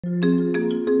Well,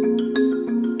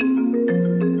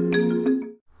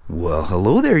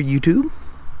 hello there, YouTube,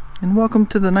 and welcome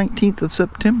to the 19th of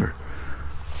September.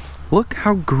 Look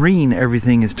how green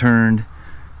everything is turned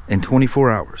in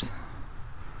 24 hours.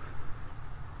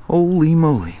 Holy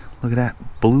moly. Look at that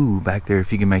blue back there,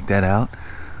 if you can make that out.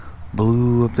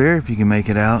 Blue up there, if you can make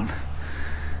it out.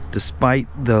 Despite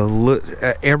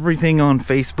the everything on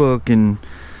Facebook and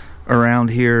around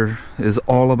here is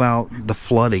all about the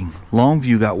flooding.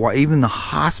 Longview got, even the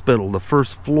hospital, the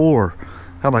first floor,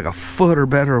 had like a foot or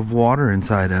better of water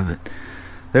inside of it.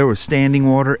 There was standing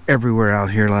water everywhere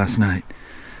out here last night.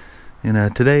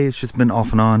 And today it's just been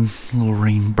off and on, little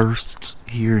rain bursts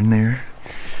here and there.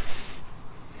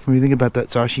 What do you think about that,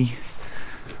 Sashi?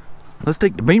 Let's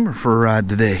take the Beamer for a ride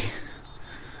today.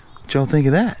 What y'all think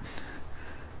of that?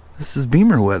 This is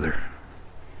Beamer weather.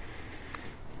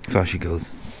 Sashi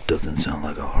goes, doesn't sound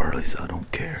like a Harley, so I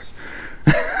don't care.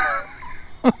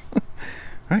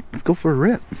 Alright, let's go for a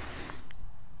rip.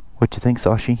 What you think,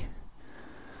 Sashi?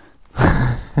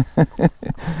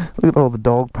 Look at all the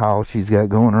dog piles she's got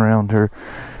going around her.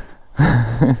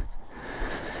 I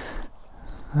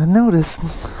noticed,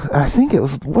 I think it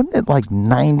wasn't it like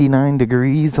 99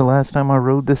 degrees the last time I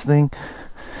rode this thing?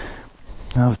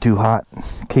 I was too hot.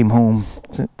 Came home.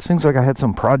 It seems like I had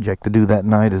some project to do that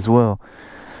night as well.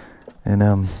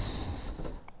 And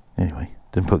anyway,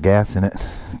 didn't put gas in it.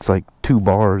 It's like 2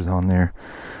 bars on there.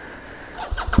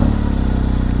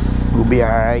 We'll be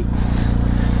alright.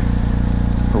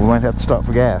 We might have to stop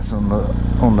for gas on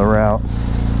the route.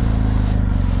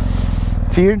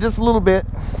 It's here just a little bit.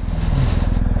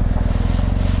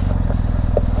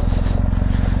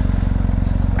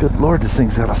 Good Lord, this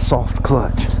thing's got a soft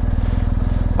clutch.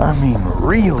 I mean,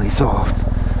 really soft.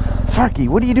 Sparky,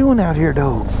 what are you doing out here,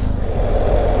 dog?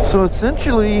 So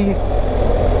essentially,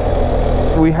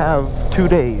 we have 2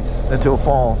 days until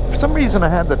fall. For some reason, I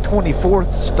had the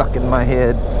 24th stuck in my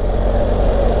head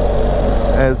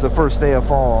as the first day of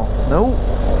fall. No,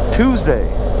 Tuesday.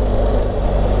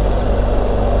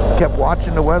 Kept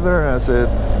watching the weather, and I said,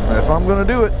 if I'm going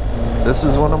to do it, this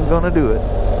is when I'm going to do it.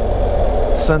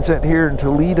 Sunset here in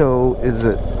Toledo is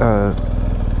at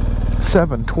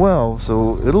 7:12,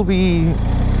 so it'll be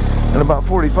in about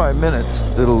 45 minutes.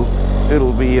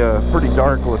 It'll be pretty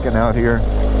dark looking out here.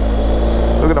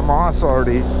 Look at the moss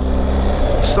already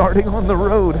starting on the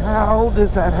road. How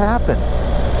does that happen?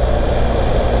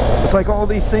 It's like all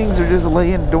these things are just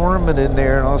laying dormant in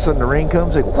there, and all of a sudden the rain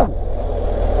comes, like, whoo!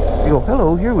 You go,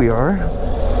 hello, here we are.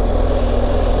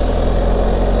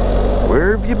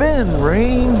 Where have you been,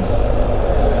 rain?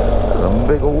 Some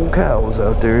big old cows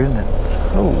out there, isn't it?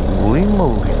 Holy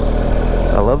moly.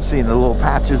 I love seeing the little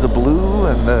patches of blue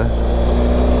and the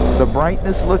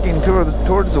brightness looking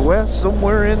towards the west.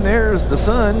 Somewhere in there is the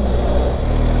sun.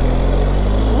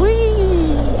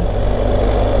 Whee!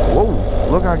 Whoa,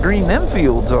 look how green them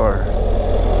fields are.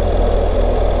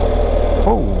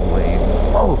 Holy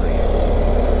moly.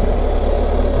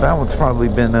 That one's probably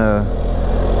been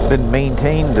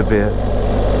maintained a bit.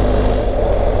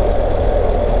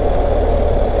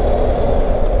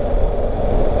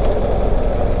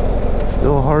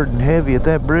 Still hard and heavy at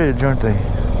that bridge, aren't they?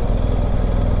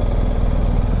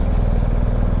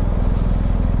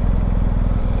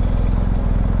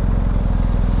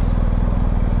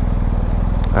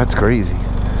 That's crazy.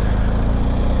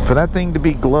 For that thing to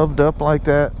be gloved up like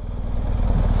that,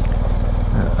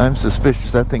 I'm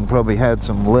suspicious that thing probably had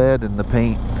some lead in the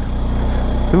paint.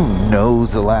 Who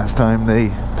knows the last time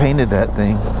they painted that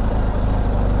thing?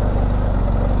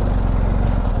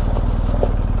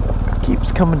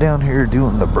 Keeps coming down here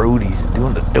doing the Brodies,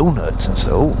 doing the donuts and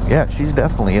so. Oh, yeah, she's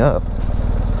definitely up.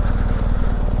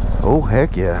 Oh,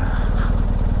 heck yeah.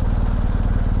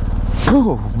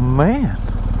 Oh, man.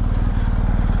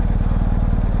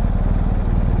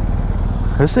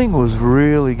 This thing was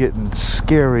really getting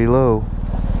scary low.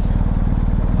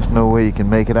 There's no way you can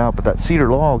make it out, but that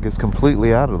cedar log is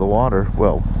completely out of the water.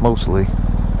 Well, mostly. You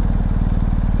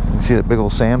can see that big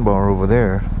old sandbar over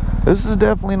there. This is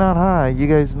definitely not high. You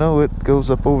guys know it goes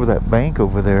up over that bank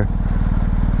over there.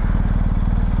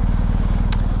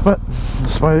 But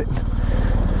despite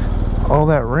all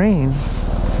that rain,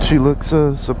 she looks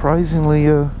surprisingly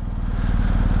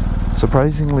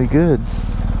good.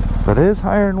 But it is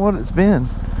higher than what it's been.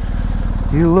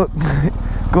 You look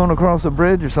going across a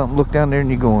bridge or something, look down there and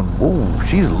you're going, whoa,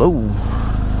 she's low.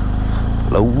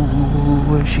 Low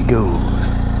as she goes.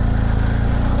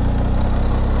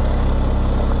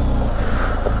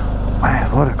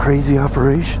 Man, what a crazy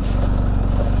operation.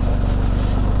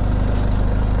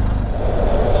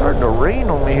 It's starting to rain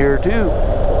on me here too.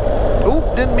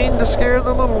 Oh, didn't mean to scare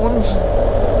the little ones.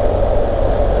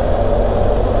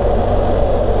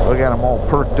 Look at them all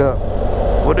perked up.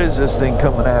 What is this thing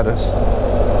coming at us?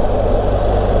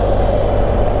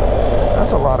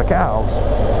 That's a lot of cows.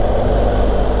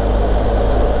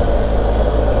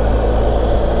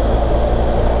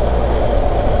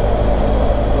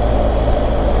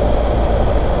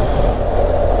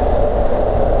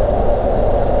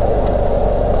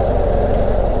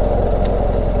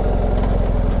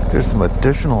 There's some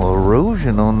additional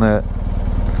erosion on that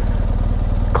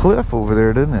cliff over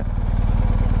there, doesn't it?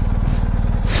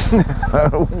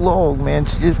 Log, man,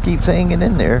 she just keeps hanging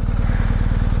in there.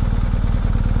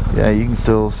 Yeah, you can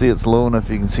still see it's low enough.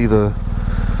 You can see the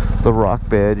rock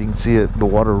bed. You can see it, the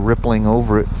water rippling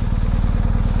over it.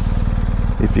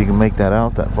 If you can make that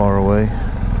out that far away.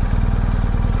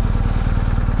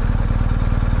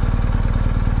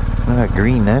 Look how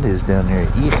green that is down there.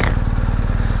 Eek.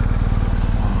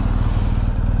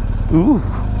 Ooh,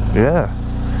 yeah.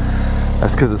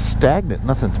 That's because it's stagnant.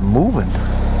 Nothing's moving.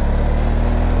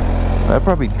 That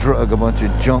probably drug a bunch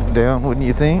of junk down, wouldn't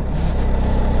you think?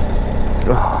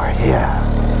 Oh, yeah.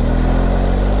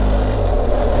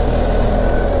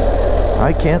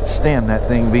 I can't stand that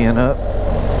thing being up,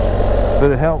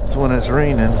 but it helps when it's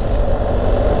raining.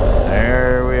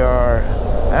 There we are.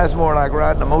 That's more like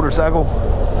riding a motorcycle.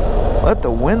 Let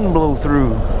the wind blow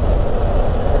through.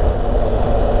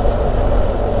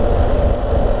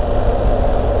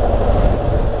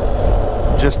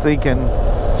 Just thinking,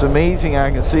 it's amazing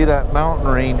I can see that mountain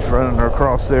range running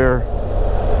across there,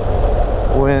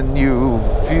 when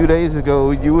a few days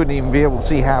ago you wouldn't even be able to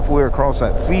see halfway across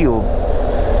that field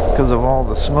because of all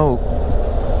the smoke.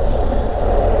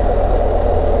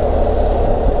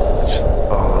 Just,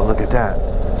 oh, look at that.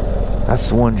 That's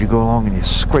the ones you go along and you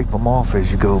scrape them off as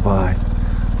you go by.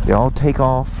 They all take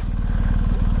off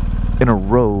in a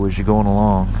row as you're going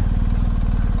along.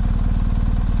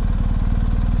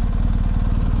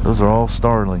 Those are all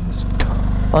starlings.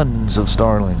 Tons of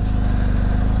starlings.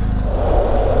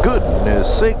 Goodness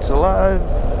sakes alive.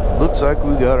 Looks like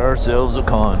we got ourselves a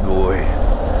convoy.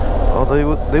 Well,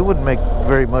 they wouldn't make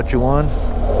very much of one.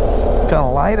 It's kind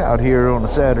of light out here on a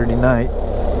Saturday night.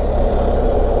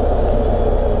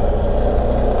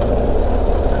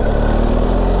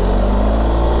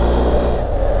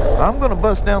 I'm gonna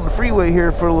bust down the freeway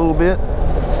here for a little bit.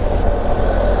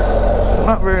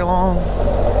 Not very long.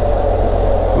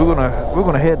 We're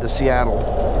gonna head to Seattle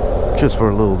just for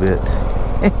a little bit.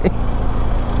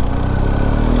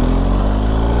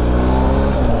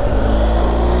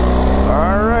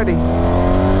 Alrighty.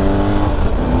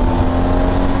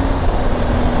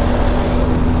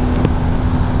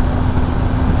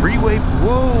 Freeway.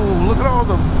 Whoa! Look at all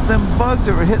them bugs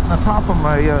that were hitting the top of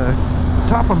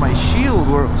my shield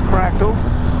where it was cracked open.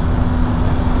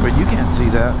 But you can't see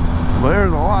that. But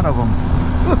there's a lot of them.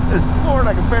 Lord,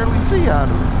 I can barely see out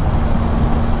of it.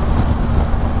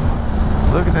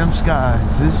 Look at them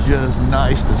skies. It's just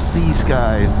nice to see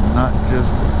skies, and not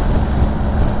just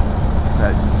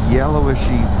that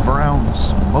yellowishy brown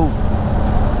smoke.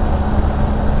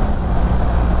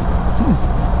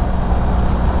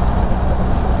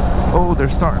 Oh, they're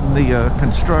starting the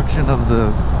construction of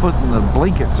putting the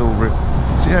blankets over it.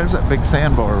 See, there's that big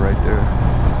sandbar right there.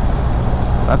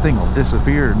 That thing will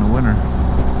disappear in the winter.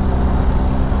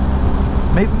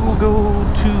 Maybe we'll go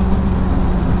to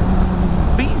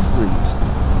Beasley's.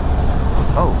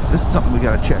 Oh, this is something we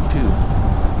gotta check too.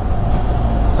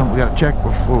 Something we gotta check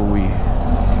before we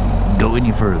go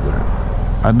any further.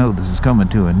 I know this is coming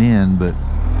to an end, but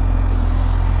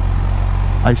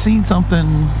I seen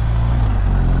something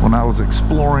when I was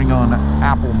exploring on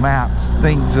Apple Maps,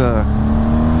 things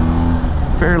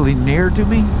fairly near to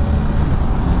me.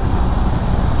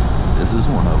 This is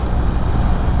one of them.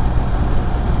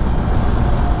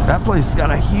 That place has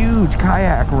got a huge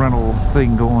kayak rental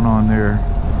thing going on there.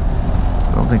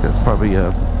 I don't think that's probably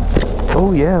a...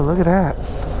 Oh yeah, look at that.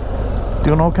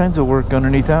 Doing all kinds of work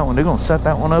underneath that one. They're gonna set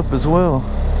that one up as well.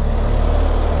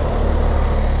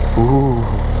 Ooh,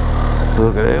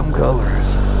 look at them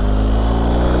colors.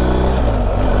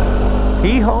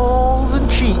 Hee-haws and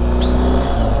sheeps.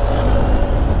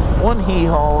 One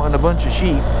hee-haw and a bunch of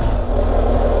sheep.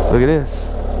 Look at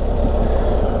this.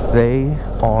 They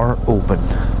are open.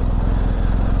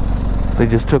 They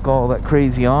just took all that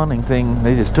crazy awning thing,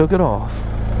 they just took it off.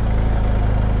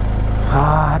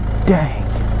 Ah, dang.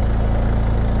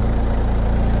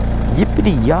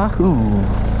 Yippity yahoo.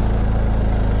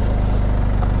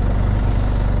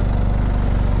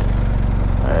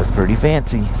 That's pretty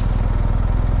fancy.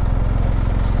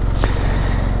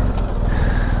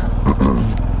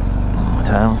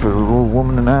 Time for the little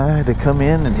woman and I to come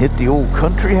in and hit the old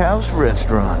country house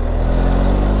restaurant.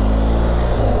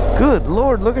 Good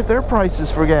Lord, look at their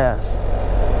prices for gas.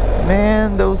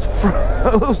 Man, those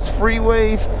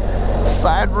freeways,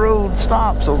 side road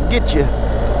stops will get you.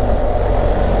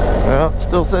 Well, it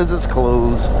still says it's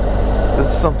closed. This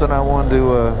is something I wanted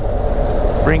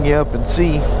to bring you up and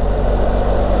see.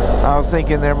 I was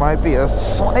thinking there might be a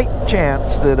slight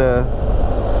chance that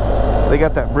they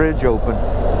got that bridge open.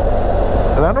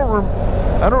 But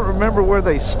I don't remember where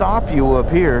they stop you up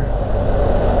here.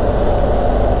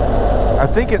 I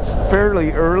think it's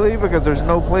fairly early because there's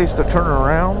no place to turn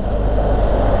around.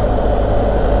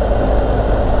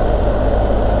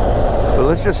 But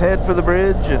let's just head for the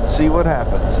bridge and see what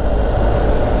happens.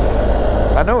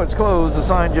 I know it's closed. The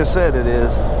sign just said it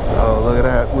is. Oh, look at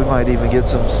that. We might even get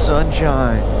some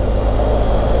sunshine.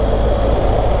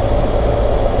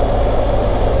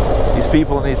 These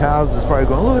people in these houses probably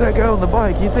going, look at that guy on the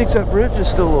bike. He thinks that bridge is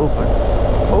still open.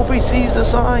 Hope he sees the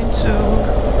sign soon.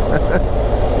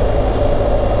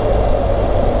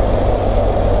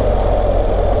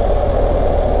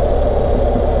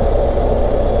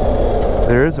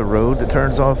 There is a road that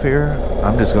turns off here.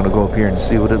 I'm just going to go up here and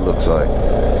see what it looks like.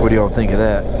 What do y'all think of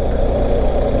that?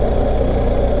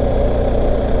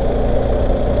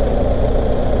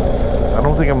 I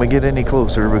don't think I'm going to get any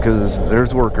closer because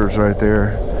there's workers right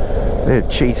there. They had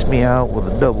chased me out with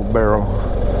a double barrel.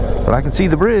 But I can see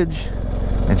the bridge,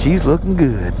 and she's looking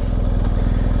good.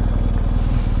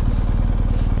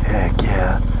 Heck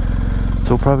yeah.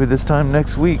 So probably this time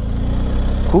next week.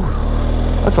 Whew.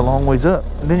 That's a long ways up.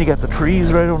 And then you got the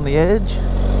trees right on the edge.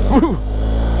 Woo!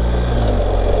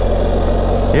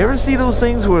 You ever see those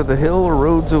things where the hill or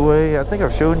road's away? I think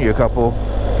I've shown you a couple.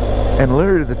 And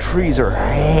literally the trees are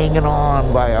hanging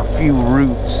on by a few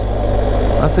roots.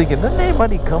 I'm thinking, doesn't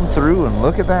anybody come through and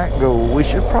look at that and go, we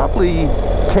should probably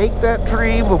take that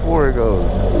tree before it goes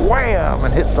wham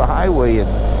and hits the highway and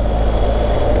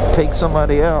take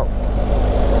somebody out.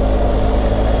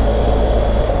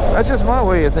 That's just my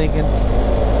way of thinking.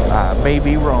 I may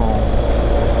be wrong.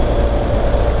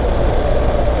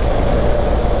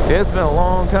 Yeah, it's been a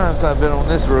long time since I've been on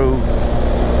this road.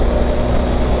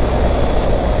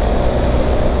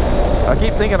 I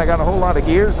keep thinking I got a whole lot of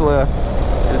gears left.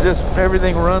 It's just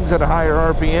everything runs at a higher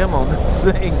RPM on this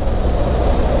thing.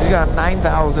 It's got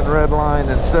 9,000 red line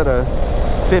instead of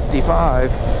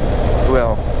 55.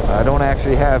 Well, I don't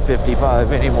actually have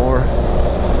 55 anymore.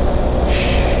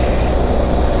 Shh.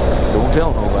 Don't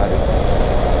tell nobody.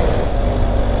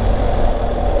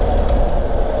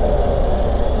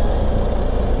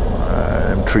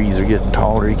 Trees are getting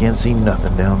taller. You can't see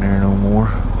nothing down there no more.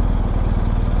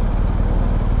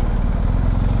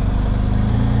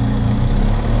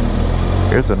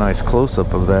 Here's a nice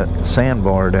close-up of that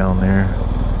sandbar down there.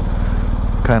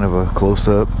 Kind of a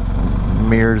close-up.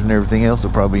 Mirrors and everything else are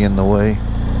probably in the way.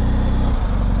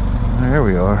 There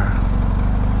we are.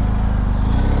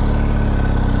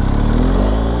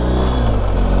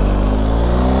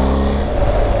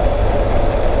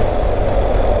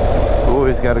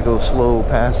 Got to go slow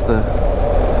past the,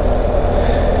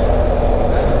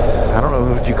 I don't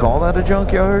know, would you call that a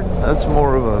junkyard? That's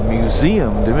more of a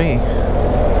museum to me.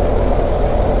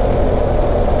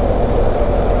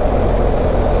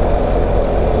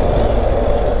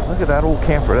 Look at that old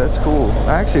camper. That's cool.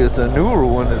 Actually, it's a newer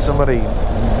one that somebody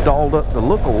dolled up to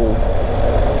look old.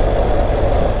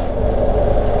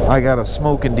 I got a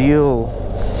smoking deal.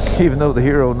 Even though the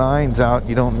Hero 9's out,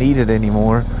 you don't need it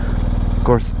anymore. Of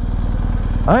course,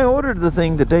 I ordered the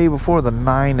thing the day before the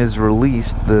 9 is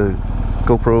released, the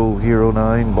GoPro Hero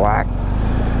 9 Black.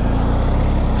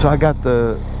 So I got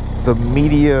the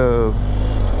media,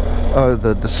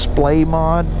 the display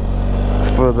mod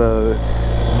for the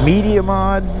media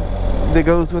mod that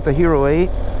goes with the Hero 8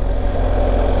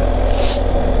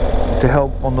 to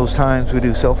help on those times we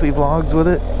do selfie vlogs with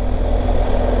it.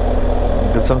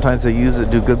 Because sometimes I use it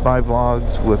to do goodbye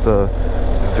vlogs with a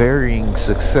varying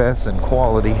success and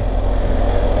quality.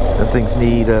 And things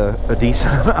need a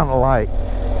decent amount of light.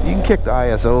 You can kick the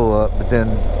ISO up, but then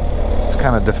it's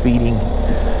kind of defeating.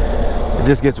 It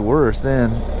just gets worse then.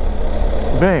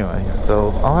 But anyway,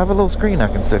 so I'll have a little screen I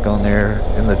can stick on there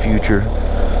in the future.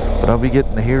 But I'll be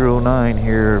getting the Hero 9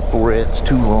 here before it's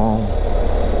too long.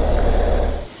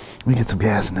 Let me get some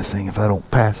gas in this thing if I don't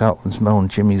pass out from smelling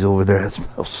chimneys over there. That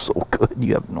smells so good,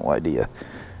 you have no idea.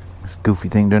 This goofy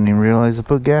thing doesn't even realize I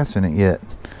put gas in it yet.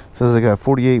 Says I got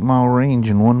 48-mile range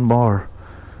in one bar.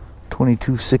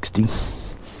 2260.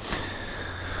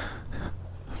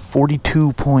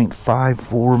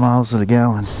 42.54 miles to the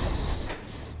gallon.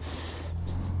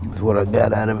 That's what I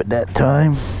got out of it that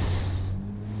time.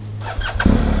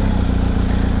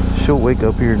 She'll wake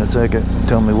up here in a second and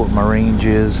tell me what my range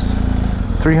is.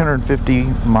 350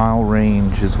 mile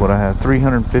range is what I have.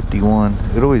 351.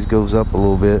 It always goes up a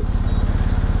little bit.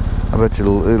 I bet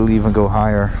you it'll even go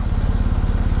higher.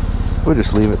 We'll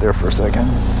just leave it there for a second.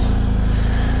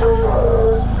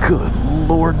 Good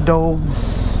Lord, dog.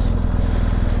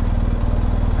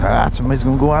 Somebody's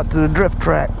gonna go out to the drift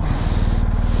track.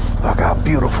 Look how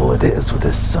beautiful it is with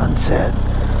this sunset.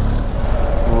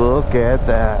 Look at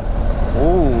that.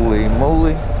 Holy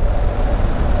moly.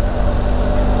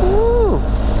 Woo.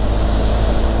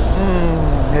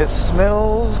 It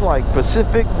smells like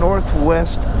Pacific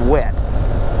Northwest wet,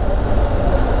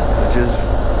 which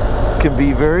can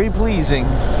be very pleasing.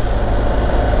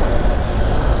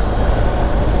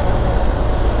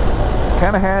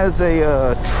 Kind of has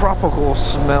a tropical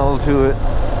smell to it.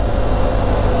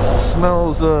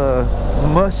 Smells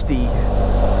musty.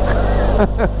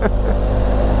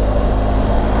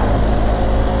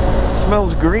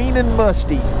 Smells green and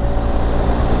musty.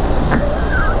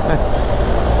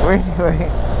 Well, anyway,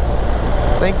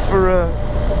 thanks for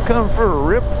coming for a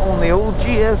rip on the old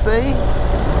GSA.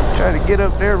 Try to get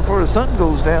up there before the sun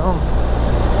goes down.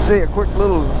 Say a quick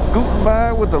little gootin'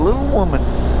 by with the little woman.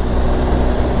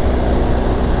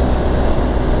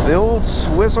 The old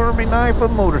Swiss Army knife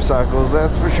of motorcycles,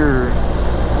 that's for sure.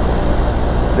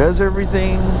 Does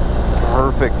everything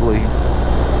perfectly.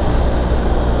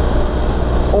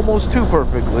 Almost too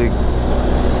perfectly.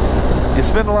 You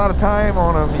spend a lot of time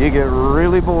on them, you get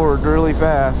really bored really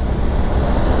fast.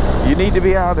 You need to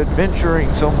be out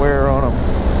adventuring somewhere on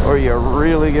them, or you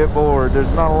really get bored.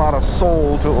 There's not a lot of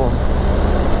soul to them.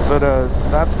 But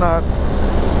that's not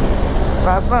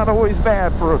always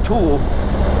bad for a tool.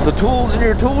 The tools in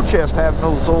your tool chest have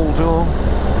no soul to them,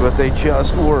 but they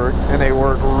just work, and they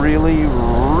work really,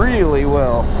 really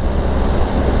well.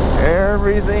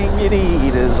 Everything you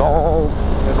need is all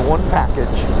in one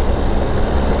package.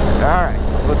 Alright,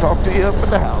 we'll talk to you up at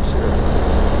the house here.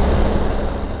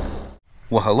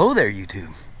 Well, hello there,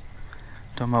 YouTube.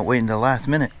 Talking about waiting till the last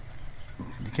minute.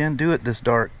 You can't do it this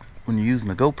dark when you're using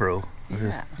a GoPro. Yeah.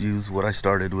 Just use what I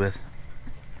started with.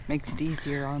 Makes it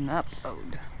easier on the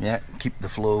upload. Yeah, keep the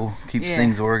flow, keeps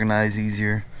things organized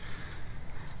easier.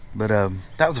 But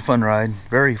that was a fun ride,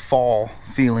 very fall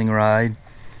feeling ride.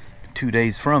 2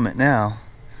 days from it now.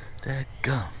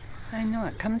 Dadgum. I know,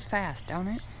 it comes fast, don't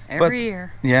it? Every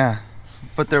year. Yeah,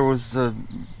 but there was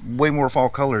way more fall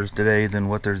colors today than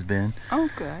what there's been. Oh,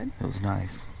 good. It was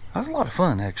nice. That was a lot of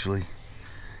fun, actually.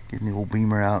 Getting the old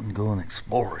Beamer out and going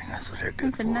exploring. That's what they're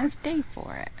good for. It's a nice day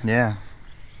for it. Yeah.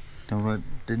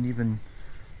 Didn't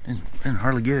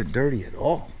hardly get it dirty at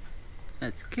all.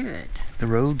 That's good. The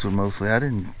roads were mostly, I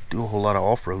didn't do a whole lot of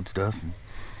off-road stuff.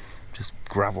 Just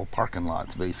gravel parking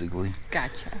lots, basically.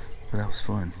 Gotcha. But that was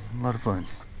fun. A lot of fun.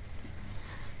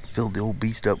 Filled the old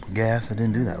beast up with gas. I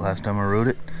didn't do that last time I rode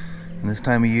it. And this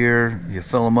time of year, you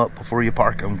fill them up before you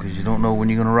park them, because you don't know when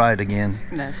you're going to ride again.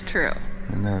 That's true.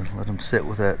 And let them sit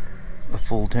with a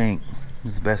full tank.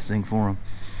 It's the best thing for them.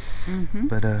 Mm-hmm.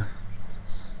 But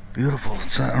beautiful.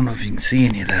 So I don't know if you can see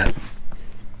any of that.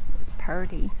 It's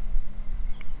pretty. You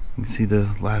can see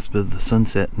the last bit of the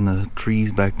sunset and the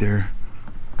trees back there.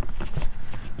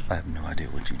 I have no idea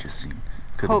what you just seen.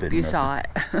 Hope you saw it.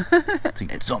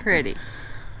 It's something. Pretty.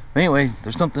 Anyway,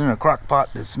 there's something in a crock pot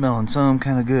that's smelling some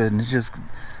kind of good, and it's just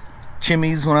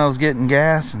chimneys when I was getting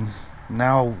gas, and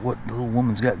now what the little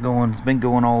woman's got going, it's been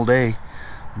going all day.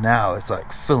 Now it's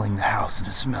like filling the house, and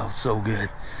it smells so good.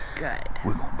 Good.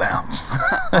 We're gonna bounce.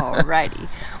 Alrighty.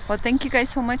 Well, thank you guys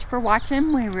so much for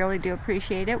watching. We really do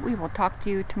appreciate it. We will talk to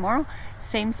you tomorrow.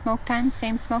 Same smoke time,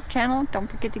 same smoke channel. Don't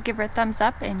forget to give her a thumbs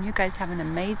up, and you guys have an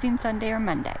amazing Sunday or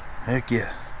Monday. Heck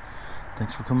yeah.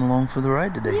 Thanks for coming along for the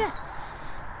ride today. Yes.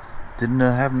 Didn't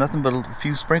have nothing but a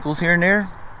few sprinkles here and there.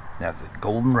 That's a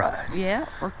golden ride. Yeah,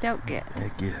 worked out good.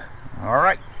 Heck yeah. All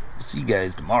right. We'll see you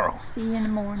guys tomorrow. See you in the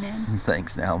morning.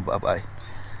 Thanks now. Bye-bye.